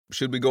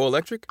Should we go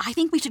electric? I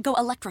think we should go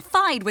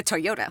electrified with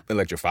Toyota.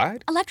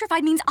 Electrified?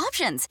 Electrified means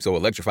options. So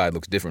electrified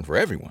looks different for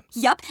everyone.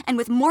 Yup, and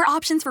with more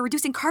options for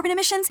reducing carbon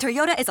emissions,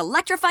 Toyota is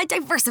electrified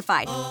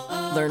diversified.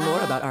 Learn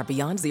more about our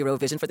Beyond Zero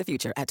vision for the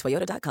future at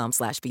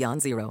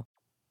toyota.com/Beyond Zero.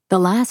 The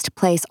Last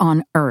Place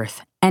on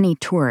Earth Any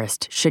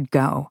Tourist Should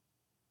Go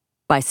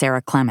by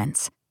Sarah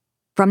Clements.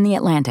 From The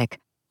Atlantic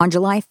on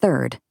July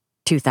 3rd,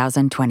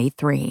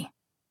 2023.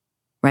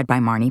 Read by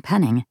Marnie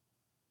Penning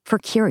for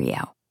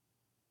Curio.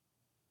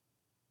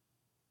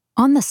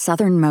 On the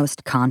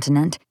southernmost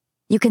continent,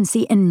 you can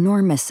see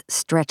enormous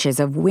stretches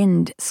of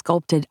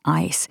wind-sculpted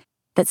ice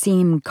that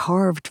seem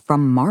carved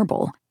from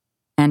marble,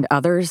 and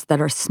others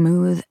that are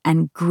smooth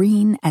and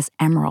green as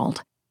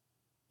emerald.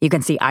 You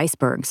can see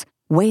icebergs,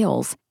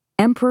 whales,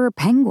 emperor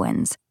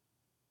penguins.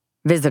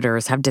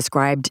 Visitors have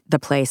described the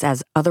place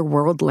as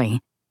otherworldly,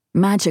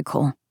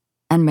 magical,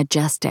 and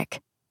majestic.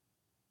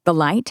 The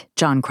light,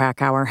 John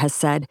Krakauer has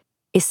said,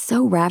 is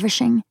so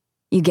ravishing,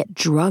 you get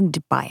drugged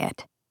by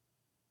it.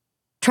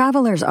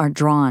 Travelers are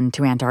drawn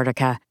to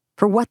Antarctica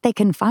for what they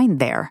can find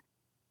there,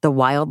 the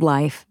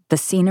wildlife, the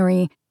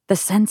scenery, the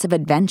sense of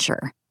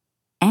adventure,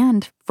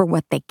 and for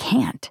what they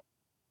can't.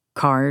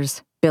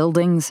 Cars,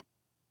 buildings,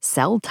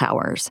 cell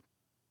towers.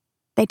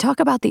 They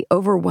talk about the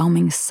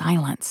overwhelming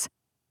silence.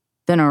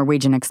 The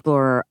Norwegian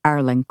explorer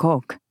Erling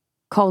Koch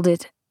called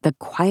it the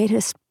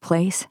quietest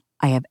place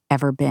I have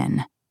ever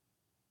been.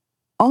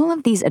 All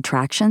of these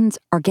attractions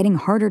are getting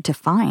harder to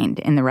find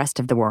in the rest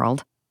of the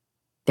world.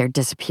 They're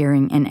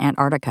disappearing in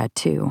Antarctica,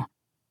 too.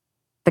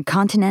 The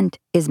continent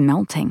is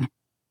melting.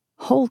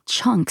 Whole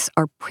chunks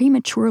are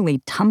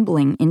prematurely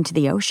tumbling into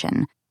the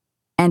ocean,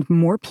 and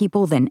more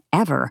people than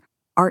ever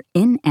are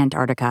in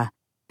Antarctica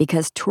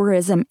because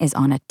tourism is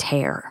on a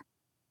tear.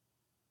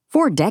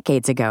 4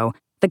 decades ago,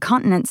 the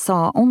continent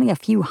saw only a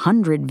few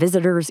hundred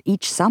visitors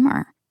each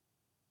summer.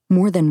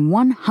 More than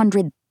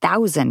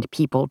 100,000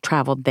 people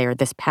traveled there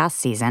this past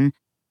season,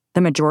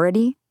 the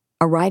majority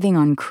arriving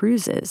on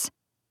cruises.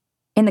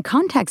 In the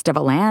context of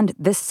a land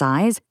this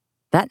size,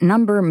 that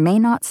number may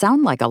not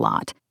sound like a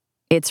lot.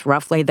 It's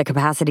roughly the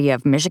capacity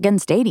of Michigan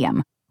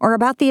Stadium, or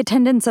about the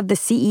attendance of the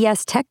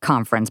CES Tech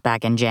Conference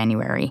back in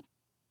January.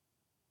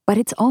 But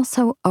it's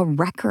also a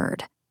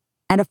record,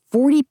 and a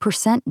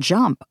 40%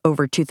 jump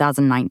over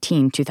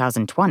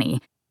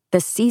 2019-2020, the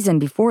season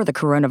before the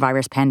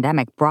coronavirus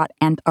pandemic brought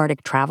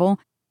Antarctic travel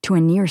to a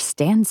near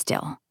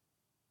standstill.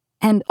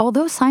 And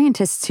although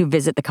scientists who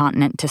visit the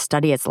continent to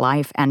study its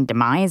life and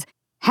demise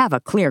have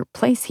a clear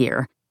place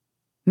here,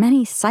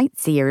 many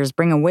sightseers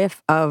bring a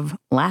whiff of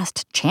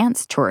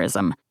last-chance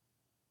tourism,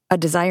 a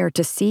desire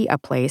to see a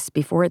place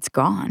before it's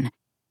gone,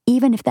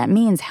 even if that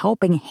means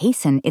helping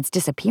hasten its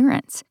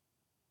disappearance.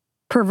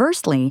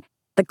 Perversely,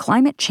 the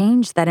climate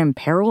change that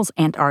imperils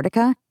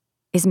Antarctica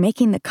is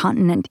making the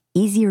continent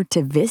easier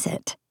to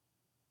visit.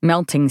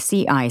 Melting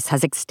sea ice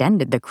has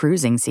extended the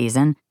cruising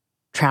season.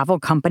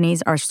 Travel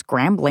companies are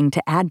scrambling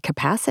to add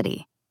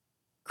capacity.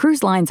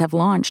 Cruise lines have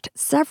launched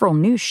several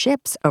new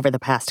ships over the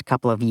past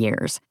couple of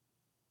years.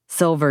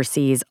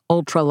 Silversea's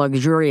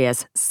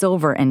ultra-luxurious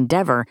Silver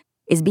Endeavor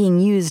is being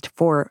used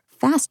for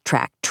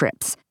fast-track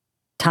trips.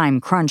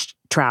 Time-crunched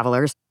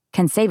travelers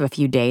can save a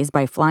few days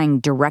by flying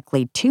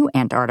directly to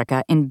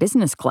Antarctica in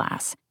business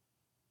class.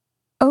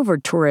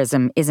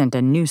 Over-tourism isn't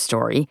a new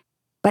story,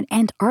 but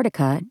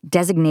Antarctica,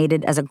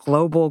 designated as a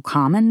global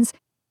commons,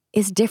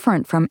 is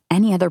different from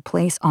any other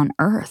place on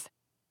Earth.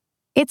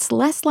 It's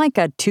less like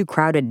a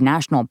too-crowded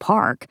national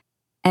park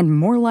and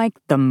more like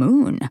the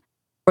moon,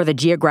 or the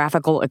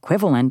geographical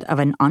equivalent of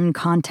an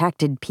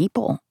uncontacted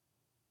people.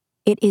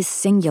 It is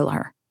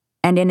singular,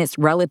 and in its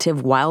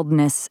relative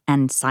wildness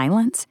and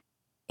silence,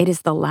 it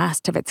is the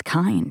last of its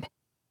kind.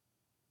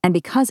 And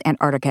because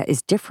Antarctica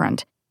is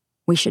different,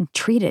 we should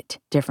treat it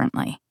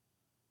differently.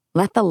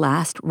 Let the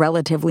last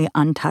relatively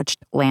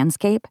untouched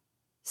landscape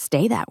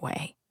stay that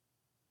way.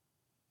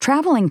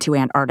 Traveling to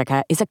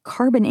Antarctica is a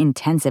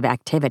carbon-intensive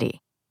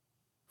activity.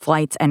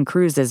 Flights and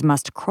cruises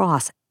must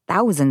cross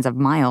thousands of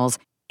miles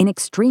in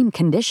extreme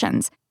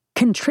conditions,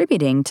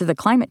 contributing to the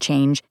climate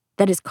change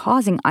that is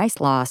causing ice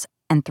loss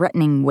and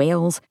threatening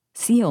whales,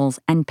 seals,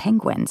 and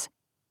penguins.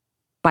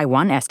 By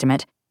one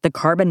estimate, the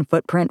carbon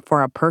footprint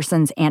for a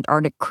person's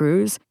Antarctic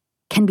cruise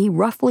can be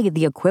roughly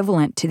the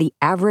equivalent to the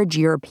average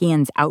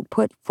European's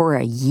output for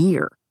a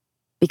year,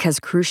 because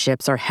cruise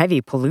ships are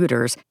heavy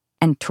polluters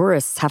and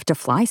tourists have to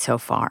fly so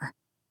far.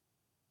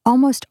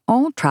 Almost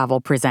all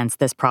travel presents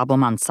this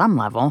problem on some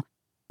level,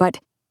 but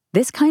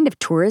this kind of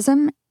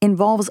tourism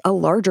involves a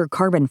larger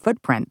carbon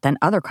footprint than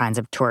other kinds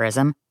of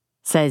tourism,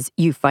 says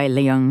Yufei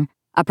Leung,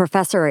 a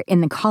professor in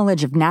the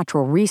College of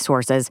Natural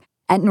Resources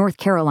at North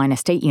Carolina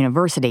State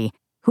University,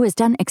 who has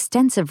done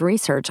extensive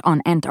research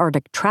on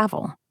Antarctic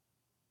travel.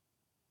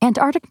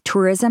 Antarctic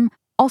tourism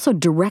also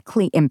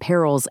directly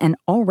imperils an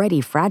already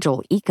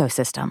fragile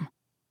ecosystem.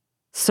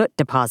 Soot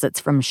deposits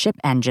from ship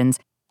engines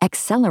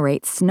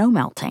accelerate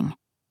snowmelting.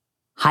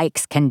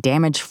 Hikes can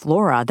damage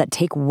flora that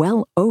take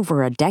well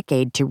over a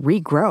decade to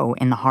regrow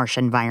in the harsh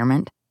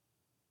environment.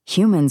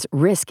 humans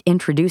risk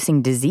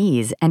introducing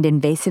disease and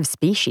invasive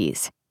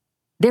species.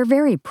 Their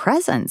very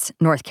presence,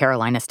 North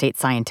Carolina state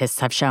scientists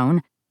have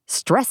shown,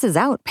 stresses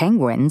out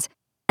penguins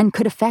and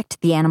could affect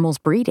the animal's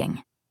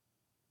breeding.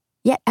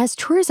 Yet as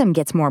tourism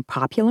gets more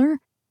popular,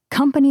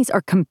 companies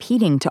are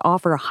competing to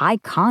offer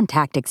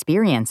high-contact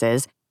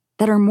experiences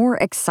that are more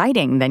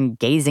exciting than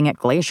gazing at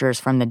glaciers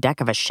from the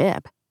deck of a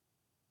ship.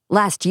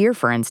 Last year,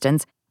 for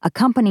instance, a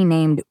company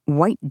named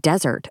White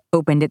Desert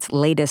opened its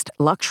latest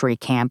luxury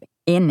camp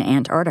in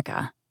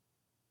Antarctica.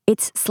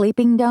 Its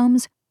sleeping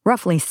domes,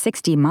 roughly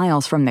 60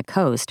 miles from the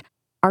coast,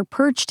 are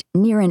perched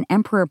near an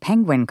emperor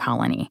penguin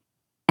colony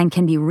and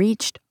can be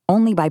reached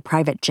only by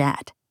private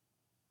jet.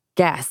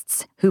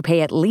 Guests, who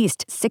pay at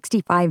least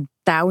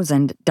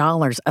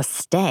 $65,000 a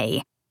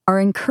stay, are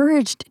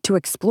encouraged to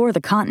explore the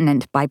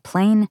continent by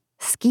plane,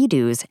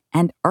 ski-doos,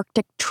 and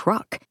Arctic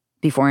truck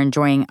before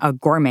enjoying a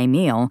gourmet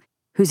meal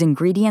whose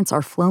ingredients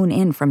are flown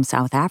in from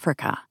South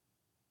Africa.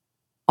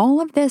 All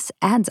of this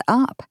adds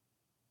up.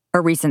 A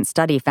recent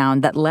study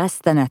found that less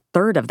than a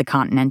third of the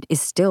continent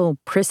is still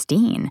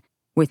pristine,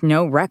 with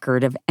no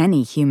record of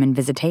any human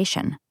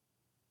visitation.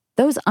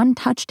 Those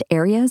untouched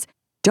areas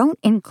don't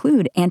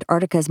include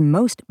Antarctica's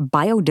most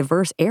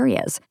biodiverse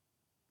areas.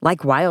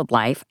 Like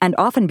wildlife, and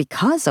often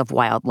because of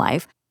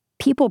wildlife,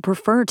 people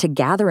prefer to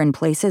gather in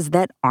places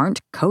that aren't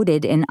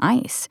coated in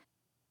ice.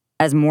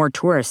 As more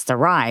tourists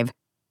arrive,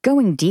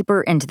 going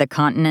deeper into the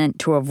continent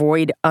to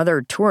avoid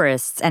other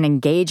tourists and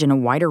engage in a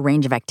wider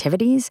range of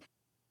activities,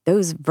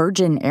 those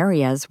virgin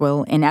areas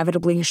will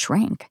inevitably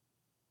shrink.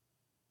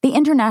 The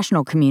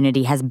international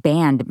community has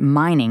banned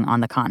mining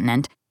on the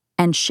continent,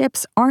 and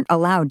ships aren't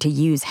allowed to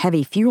use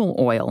heavy fuel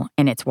oil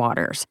in its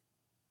waters.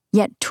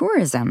 Yet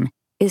tourism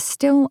is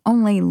still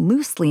only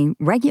loosely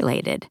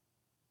regulated.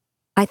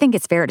 I think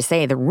it's fair to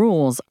say the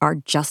rules are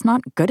just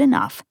not good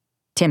enough,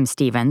 Tim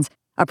Stevens,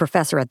 a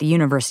professor at the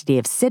University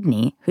of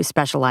Sydney who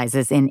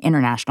specializes in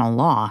international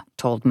law,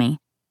 told me.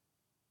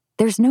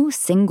 There's no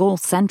single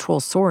central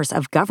source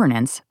of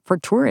governance for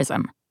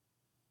tourism.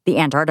 The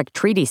Antarctic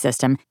Treaty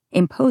System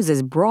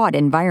imposes broad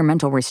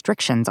environmental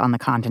restrictions on the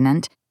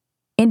continent.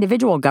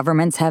 Individual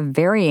governments have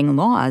varying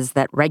laws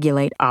that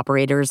regulate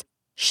operators,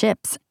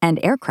 ships, and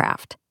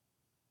aircraft.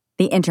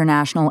 The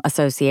International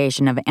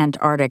Association of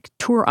Antarctic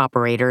Tour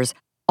Operators,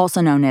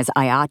 also known as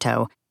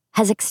IATO,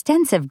 has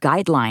extensive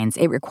guidelines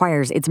it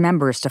requires its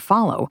members to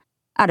follow,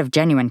 out of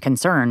genuine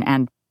concern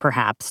and,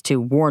 perhaps,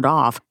 to ward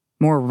off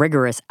more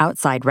rigorous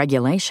outside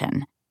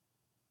regulation.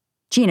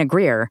 Gina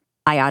Greer,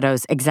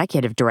 IATO's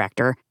executive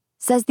director,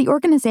 says the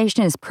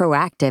organization is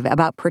proactive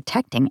about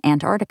protecting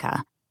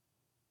Antarctica.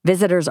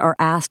 Visitors are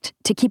asked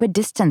to keep a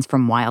distance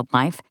from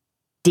wildlife,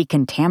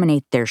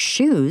 decontaminate their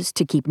shoes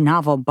to keep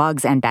novel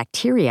bugs and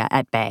bacteria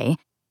at bay,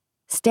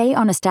 stay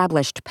on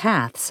established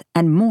paths,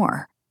 and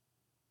more.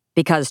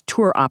 Because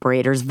tour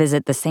operators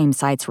visit the same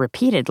sites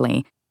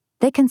repeatedly,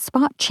 they can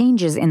spot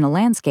changes in the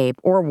landscape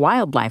or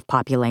wildlife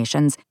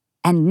populations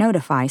and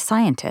notify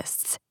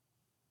scientists.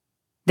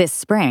 This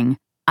spring,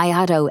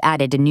 IATO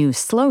added a new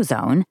slow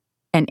zone,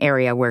 an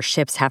area where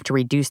ships have to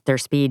reduce their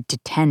speed to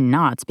 10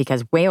 knots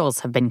because whales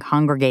have been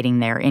congregating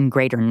there in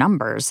greater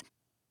numbers,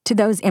 to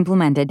those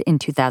implemented in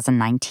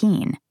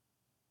 2019.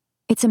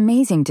 It's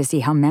amazing to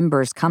see how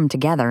members come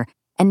together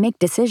and make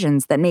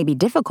decisions that may be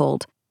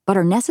difficult but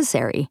are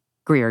necessary,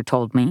 Greer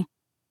told me.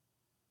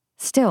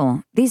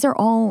 Still, these are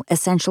all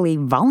essentially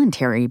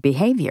voluntary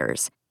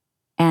behaviors,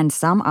 and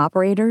some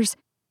operators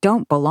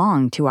don't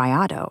belong to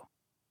IATO.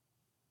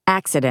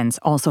 Accidents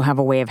also have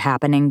a way of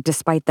happening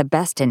despite the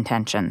best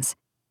intentions.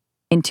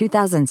 In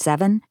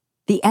 2007,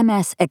 the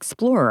MS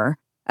Explorer,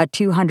 a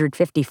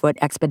 250-foot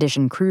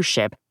expedition cruise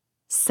ship,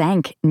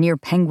 sank near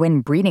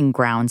penguin breeding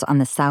grounds on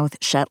the South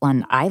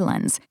Shetland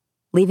Islands,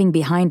 leaving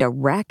behind a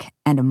wreck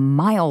and a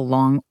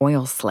mile-long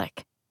oil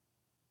slick.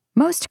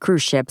 Most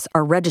cruise ships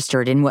are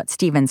registered in what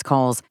Stevens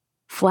calls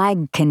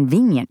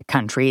flag-convenient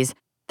countries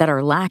that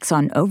are lax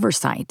on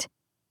oversight.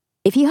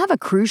 If you have a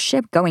cruise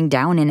ship going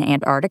down in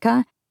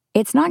Antarctica,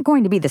 it's not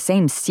going to be the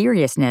same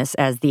seriousness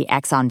as the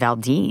Exxon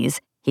Valdez,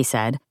 he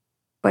said,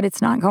 but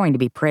it's not going to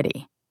be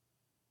pretty.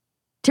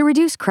 To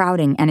reduce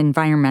crowding and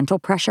environmental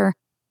pressure,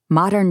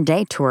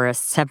 modern-day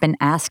tourists have been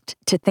asked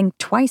to think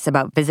twice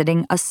about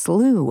visiting a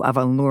slew of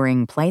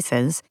alluring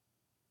places: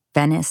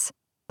 Venice,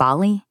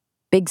 Bali,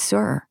 Big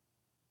Sur.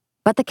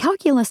 But the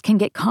calculus can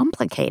get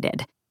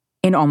complicated.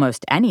 In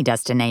almost any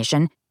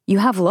destination, you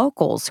have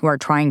locals who are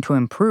trying to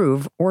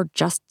improve or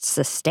just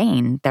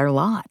sustain their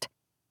lot.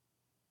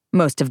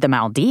 Most of the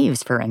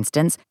Maldives, for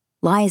instance,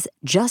 lies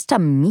just a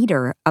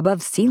meter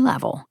above sea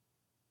level.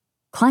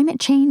 Climate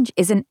change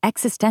is an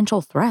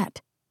existential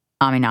threat,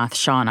 Aminath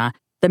Shana,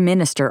 the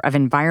Minister of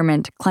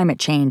Environment, Climate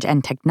Change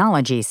and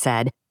Technology,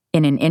 said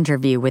in an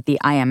interview with the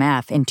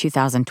IMF in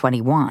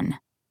 2021.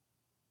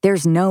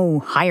 There's no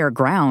higher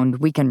ground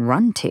we can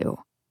run to.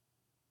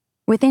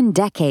 Within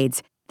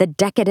decades, the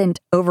decadent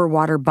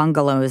overwater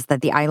bungalows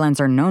that the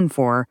islands are known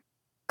for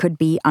could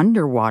be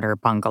underwater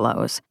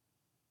bungalows.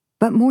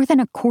 But more than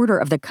a quarter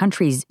of the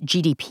country's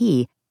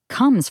GDP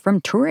comes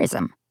from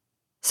tourism.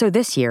 So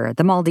this year,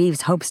 the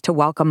Maldives hopes to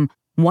welcome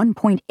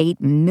 1.8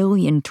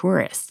 million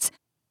tourists,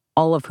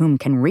 all of whom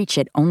can reach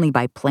it only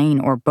by plane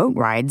or boat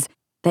rides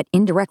that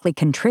indirectly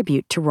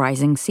contribute to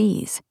rising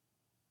seas.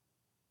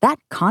 That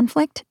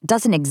conflict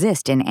doesn't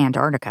exist in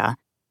Antarctica.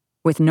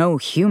 With no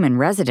human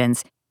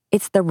residents,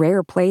 it's the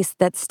rare place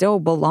that still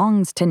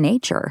belongs to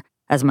nature,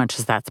 as much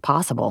as that's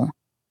possible.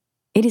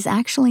 It is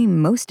actually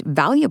most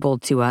valuable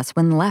to us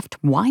when left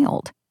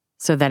wild,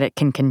 so that it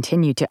can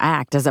continue to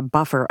act as a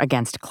buffer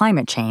against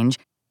climate change,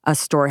 a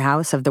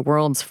storehouse of the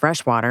world's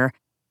freshwater,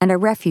 and a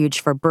refuge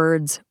for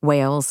birds,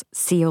 whales,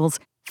 seals,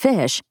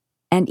 fish,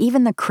 and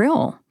even the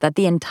krill that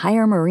the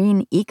entire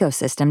marine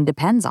ecosystem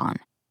depends on.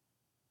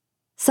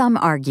 Some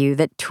argue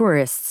that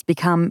tourists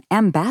become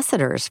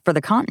ambassadors for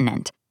the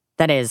continent,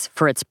 that is,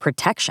 for its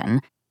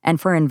protection and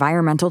for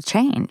environmental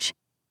change.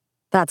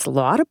 That's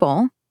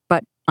laudable,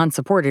 but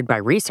unsupported by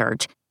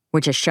research,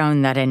 which has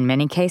shown that in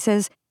many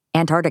cases,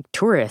 Antarctic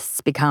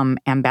tourists become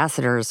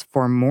ambassadors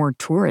for more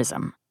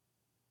tourism.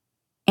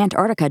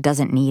 Antarctica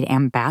doesn't need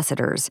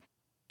ambassadors.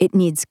 It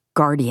needs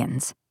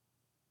guardians.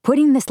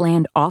 Putting this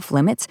land off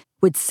limits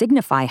would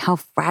signify how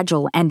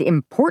fragile and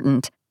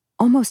important,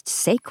 almost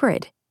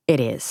sacred, it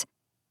is.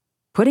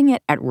 Putting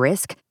it at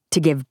risk to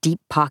give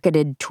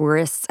deep-pocketed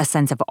tourists a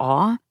sense of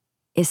awe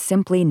is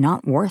simply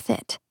not worth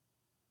it.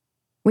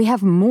 We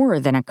have more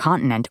than a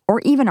continent or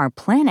even our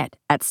planet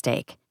at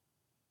stake.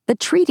 The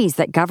treaties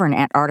that govern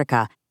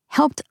Antarctica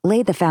helped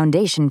lay the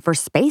foundation for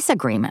space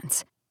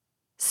agreements.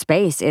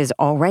 Space is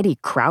already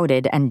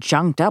crowded and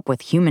junked up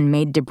with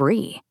human-made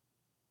debris.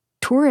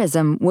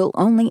 Tourism will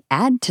only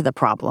add to the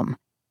problem.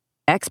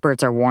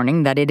 Experts are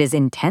warning that it is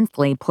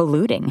intensely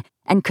polluting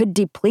and could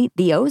deplete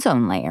the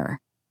ozone layer.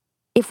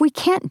 If we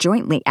can't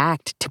jointly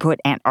act to put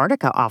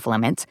Antarctica off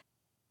limits,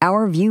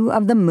 our view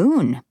of the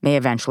moon may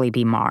eventually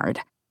be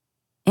marred.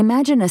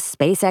 Imagine a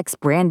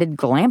SpaceX-branded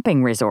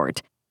glamping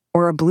resort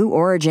or a Blue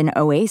Origin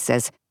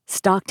oasis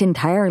stocked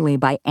entirely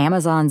by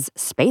Amazon's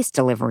space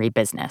delivery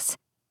business.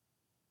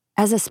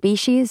 As a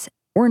species,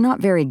 we're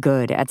not very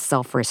good at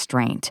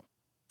self-restraint,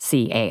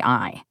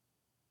 CAI.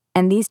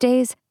 And these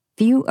days,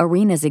 few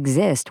arenas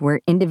exist where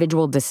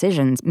individual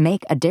decisions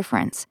make a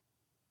difference.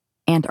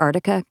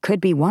 Antarctica could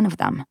be one of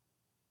them.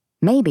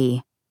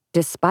 Maybe,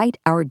 despite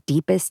our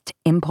deepest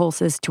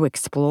impulses to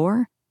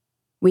explore,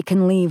 we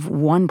can leave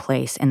one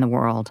place in the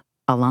world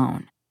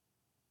alone.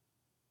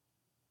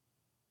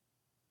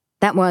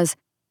 That was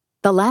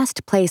The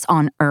Last Place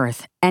on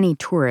Earth Any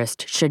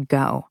Tourist Should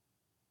Go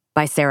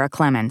by Sarah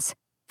Clements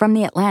from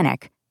The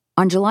Atlantic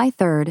on July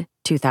 3rd,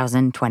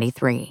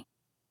 2023.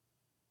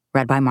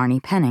 Read by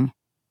Marnie Penning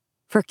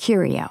for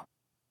Curio.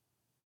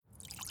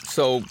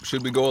 So,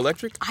 should we go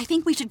electric? I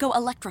think we should go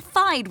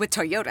electrified with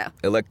Toyota.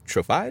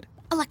 Electrified?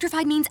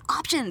 Electrified means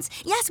options.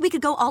 Yes, we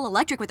could go all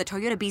electric with the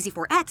Toyota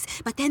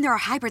BZ4X, but then there are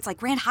hybrids like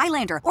Grand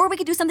Highlander, or we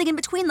could do something in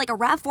between like a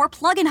RAV4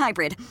 plug-in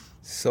hybrid.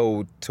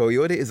 So,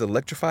 Toyota is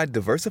electrified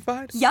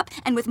diversified? Yup,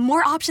 and with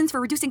more options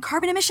for reducing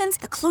carbon emissions,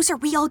 the closer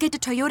we all get to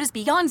Toyota's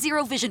Beyond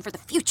Zero vision for the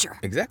future.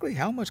 Exactly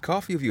how much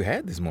coffee have you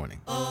had this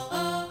morning?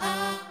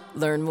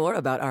 Learn more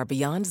about our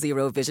Beyond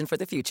Zero vision for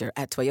the future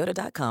at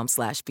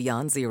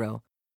toyota.com/beyond zero.